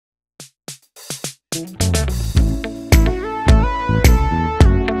Well,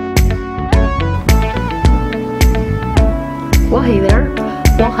 hey there.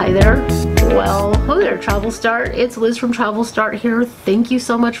 Well, hi there. Well, hello there, Travel Start. It's Liz from Travel Start here. Thank you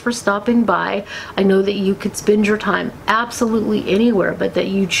so much for stopping by. I know that you could spend your time absolutely anywhere, but that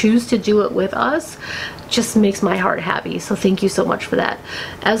you choose to do it with us just makes my heart happy. So thank you so much for that.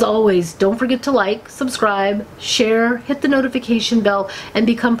 As always, don't forget to like, subscribe, share, hit the notification bell, and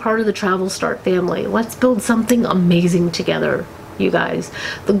become part of the Travel Start family. Let's build something amazing together, you guys.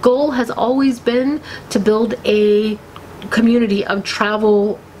 The goal has always been to build a community of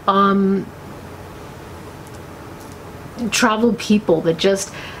travel people that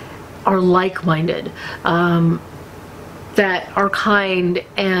just are like-minded, that are kind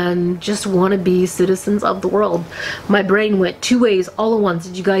and just want to be citizens of the world. My brain went two ways all at once.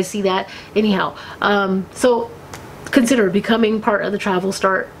 Did you guys see that? Anyhow, so consider becoming part of the Travel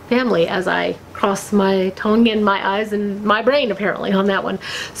Start family as I cross my tongue and my eyes and my brain apparently on that one.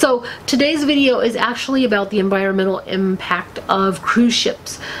 So today's video is actually about the environmental impact of cruise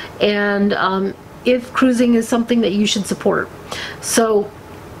ships and if cruising is something that you should support. So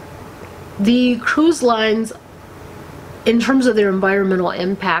the cruise lines, in terms of their environmental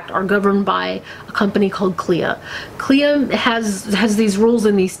impact, are governed by a company called Clia. Clia has these rules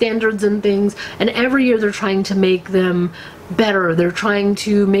and these standards and things, and every year they're trying to make them better. They're trying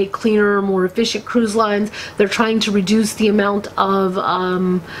to make cleaner, more efficient cruise lines. They're trying to reduce the amount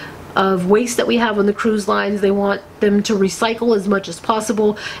of waste that we have on the cruise lines. They want them to recycle as much as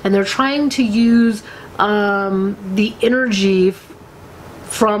possible, and they're trying to use the energy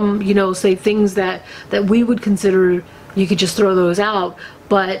from, you know, say things that we would consider you could just throw those out,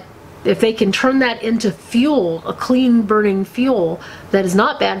 but if they can turn that into fuel, a clean burning fuel that is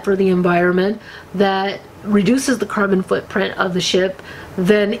not bad for the environment, that reduces the carbon footprint of the ship,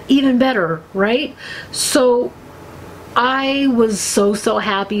 then even better, right? So I was so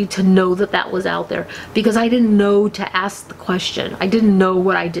happy to know that that was out there, because I didn't know to ask the question. I didn't know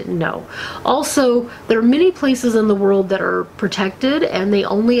what I didn't know. Also, there are many places in the world that are protected and they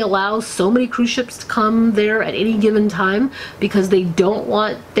only allow so many cruise ships to come there at any given time because they don't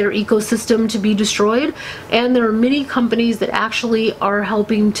want their ecosystem to be destroyed. And there are many companies that actually are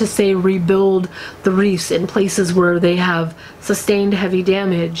helping to, say, rebuild the reefs in places where they have sustained heavy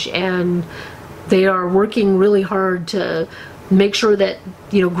damage, and they are working really hard to make sure that,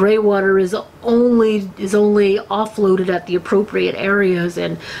 you know, gray water is only offloaded at the appropriate areas,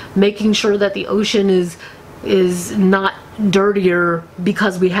 and making sure that the ocean is not dirtier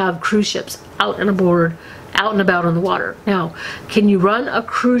because we have cruise ships out and about on the water. Now, can you run a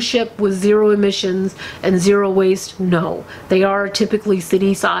cruise ship with zero emissions and zero waste? No. They are typically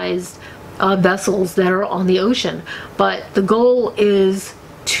city-sized vessels that are on the ocean, but the goal is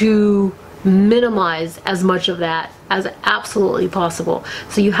to minimize as much of that as absolutely possible.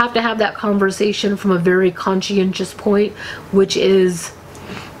 So you have to have that conversation from a very conscientious point, which is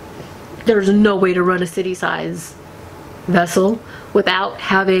there's no way to run a city-size vessel without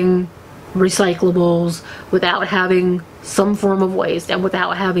having recyclables, without having some form of waste, and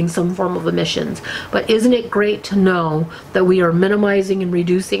without having some form of emissions. But isn't it great to know that we are minimizing and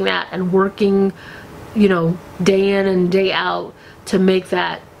reducing that and working, you know, day in and day out to make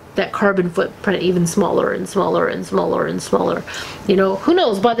that carbon footprint even smaller and smaller and smaller and smaller. You know, who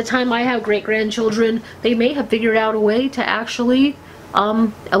knows, by the time I have great-grandchildren, they may have figured out a way to actually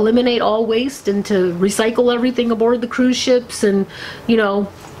eliminate all waste and to recycle everything aboard the cruise ships, and, you know,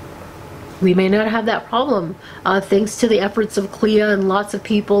 we may not have that problem thanks to the efforts of Clia and lots of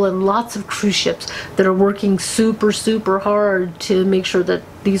people and lots of cruise ships that are working super hard to make sure that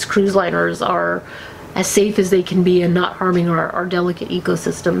these cruise liners are as safe as they can be and not harming our delicate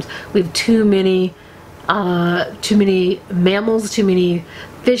ecosystems. We have too many mammals, too many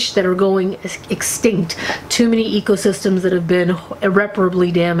fish that are going extinct, too many ecosystems that have been irreparably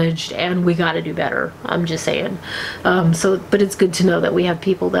damaged, and we got to do better. I'm just saying. But it's good to know that we have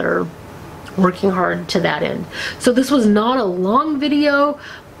people that are working hard to that end. So this was not a long video,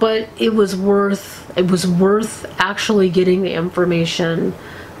 but it was worth actually getting the information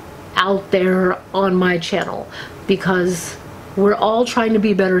out there on my channel, because we're all trying to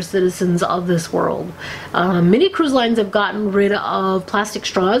be better citizens of this world. Many cruise lines have gotten rid of plastic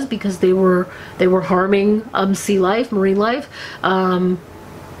straws because they were harming sea life, marine life.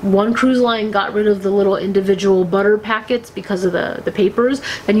 One cruise line got rid of the little individual butter packets because of the papers,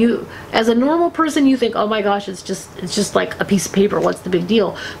 and you, as a normal person, you think, oh my gosh, it's just like a piece of paper, what's the big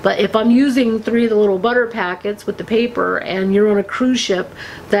deal? But if I'm using 3 of the little butter packets with the paper, and you're on a cruise ship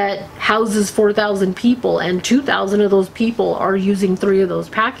that houses 4,000 people and 2,000 of those people are using 3 of those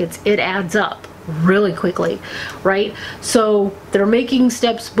packets, it adds up. really quickly, right? So they're making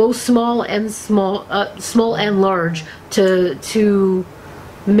steps both small and large to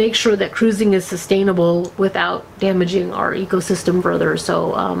make sure that cruising is sustainable without damaging our ecosystem further.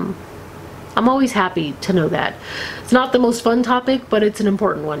 So I'm always happy to know that. It's not the most fun topic, but it's an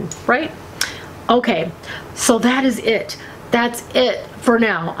important one, right? Okay, so that is it. That's it for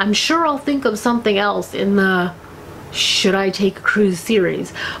now. I'm sure I'll think of something else in the should I take a cruise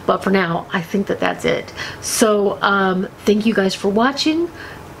series, but for now I think that that's it. So thank you guys for watching.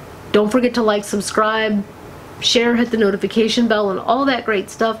 Don't forget to like, subscribe, share, hit the notification bell, and all that great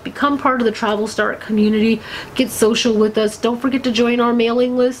stuff. Become part of the Travel Start community. Get social with us. Don't forget to join our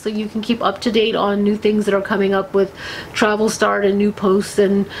mailing list so you can keep up to date on new things that are coming up with Travel Start and new posts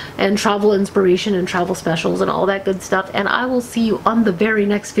and travel inspiration and travel specials and all that good stuff. And I will see you on the very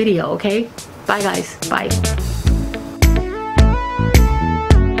next video, okay? Bye guys. Bye.